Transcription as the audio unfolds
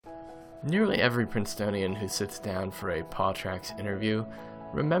Nearly every Princetonian who sits down for a Paw Tracks interview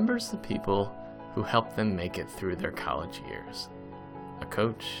remembers the people who helped them make it through their college years. A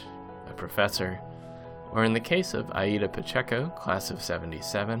coach, a professor, or in the case of Aida Pacheco, class of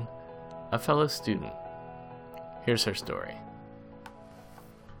 77, a fellow student. Here's her story.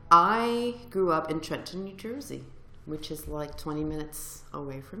 I grew up in Trenton, New Jersey, which is like 20 minutes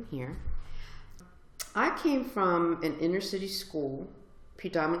away from here. I came from an inner city school,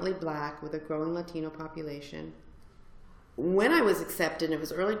 predominantly black, with a growing Latino population. When I was accepted, it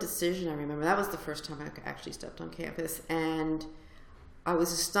was early decision, I remember. That was the first time I actually stepped on campus. And I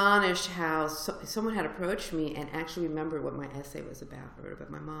was astonished how someone had approached me and actually remembered what my essay was about. I wrote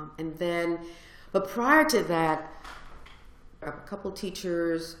about my mom. But prior to that, a couple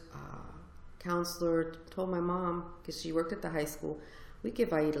teachers, counselor told my mom, because she worked at the high school, we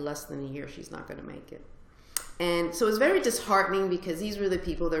give Aida less than a year, she's not going to make it. And so it was very disheartening because these were the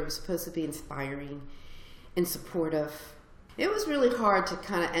people that were supposed to be inspiring and supportive. It was really hard to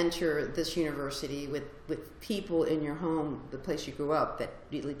kind of enter this university with people in your home, the place you grew up, that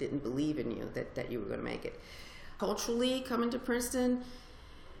really didn't believe in you, that you were going to make it. Culturally, coming to Princeton,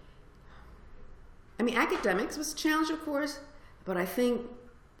 I mean, academics was a challenge, of course, but I think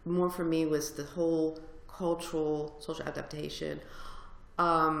more for me was the whole cultural, social adaptation.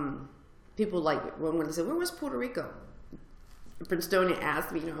 People like, when they said, where was Puerto Rico? A Princetonian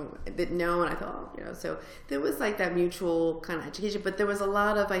asked me, didn't know, and I thought, so there was like that mutual kind of education, but there was a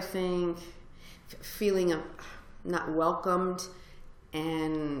lot of, I think, feeling of not welcomed,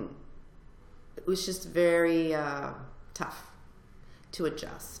 and it was just very tough to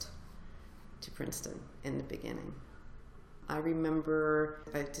adjust to Princeton in the beginning. I remember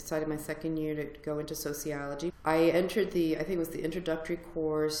I decided my second year to go into sociology. I entered I think it was the introductory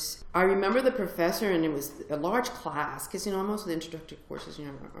course. I remember the professor, and it was a large class, because, most of the introductory courses,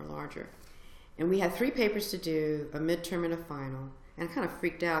 are larger. And we had 3 papers to do, a midterm and a final. And I kind of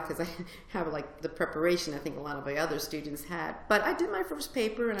freaked out because I have like the preparation I think a lot of my other students had. But I did my first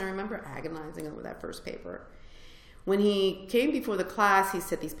paper, and I remember agonizing over that first paper. When he came before the class, he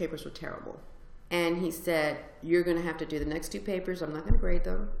said these papers were terrible. And he said, you're going to have to do the next 2 papers. I'm not going to grade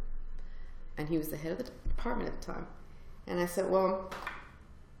them. And he was the head of the department at the time. And I said, well,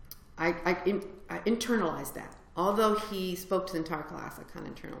 I internalized that. Although he spoke to the entire class, I kind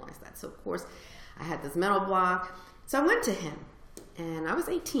of internalized that. So, of course, I had this mental block. So I went to him. And I was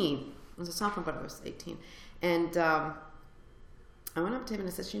 18. I was a sophomore, but I was 18. And I went up to him and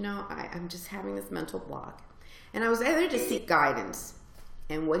I said, I'm just having this mental block. And I was there to seek guidance.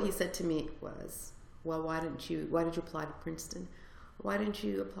 And what he said to me was, well, why did you apply to Princeton? Why didn't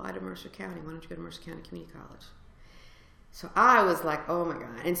you apply to Mercer County? Why don't you go to Mercer County Community College? So I was like, oh my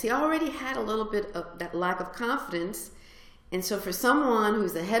God. And see, I already had a little bit of that lack of confidence. And so for someone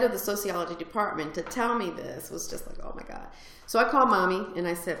who's the head of the sociology department to tell me this was just like, oh my God. So I called Mommy and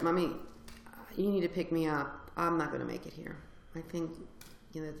I said, Mommy, you need to pick me up. I'm not going to make it here. I think,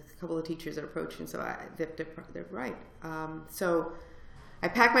 a couple of teachers are approaching, so they're right. So I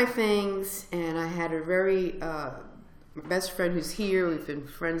packed my things, and I had a very best friend who's here. We've been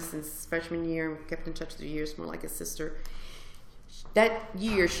friends since freshman year. We've kept in touch through years, more like a sister. That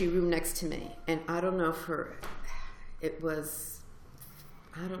year, she roomed next to me, and I don't know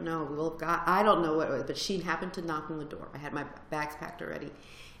I don't know. Well, God, I don't know what it was, but she happened to knock on the door. I had my bags packed already,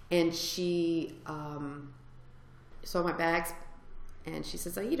 and she saw my bags, and she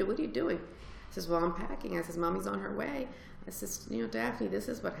says, Aida, what are you doing? I says, well, I'm packing. I says, Mommy's on her way. I says, Daphne, this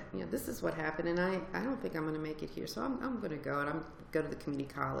is what happened, and I don't think I'm going to make it here, so I'm going to go, and I'm go to the community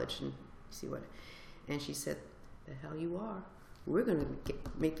college and see what. And she said, the hell you are. We're going to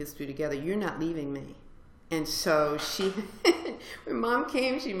make this through together. You're not leaving me. And so when Mom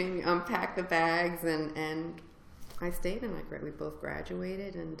came, she made me unpack the bags, and I stayed, and we both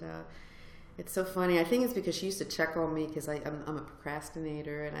graduated, and it's so funny. I think it's because she used to check on me because I'm a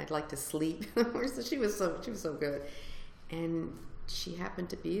procrastinator, and I'd like to sleep. So she was so good. And she happened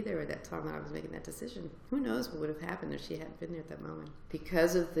to be there at that time when I was making that decision. Who knows what would have happened if she hadn't been there at that moment.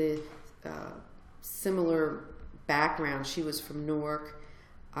 Because of the similar background, she was from Newark,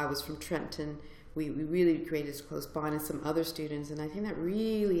 I was from Trenton. We really created this close bond, and some other students, and I think that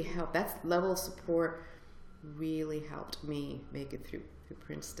really helped. That level of support really helped me make it through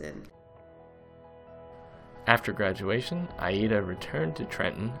Princeton. After graduation, Aida returned to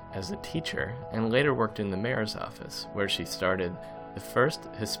Trenton as a teacher and later worked in the mayor's office, where she started the first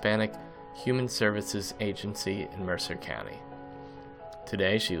Hispanic human services agency in Mercer County.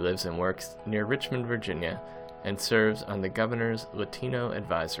 Today, she lives and works near Richmond, Virginia, and serves on the governor's Latino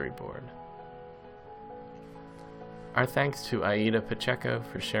Advisory Board. Our thanks to Aida Pacheco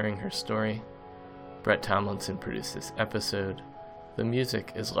for sharing her story. Brett Tomlinson produced this episode. The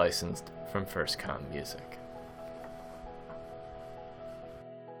music is licensed from First Com Music.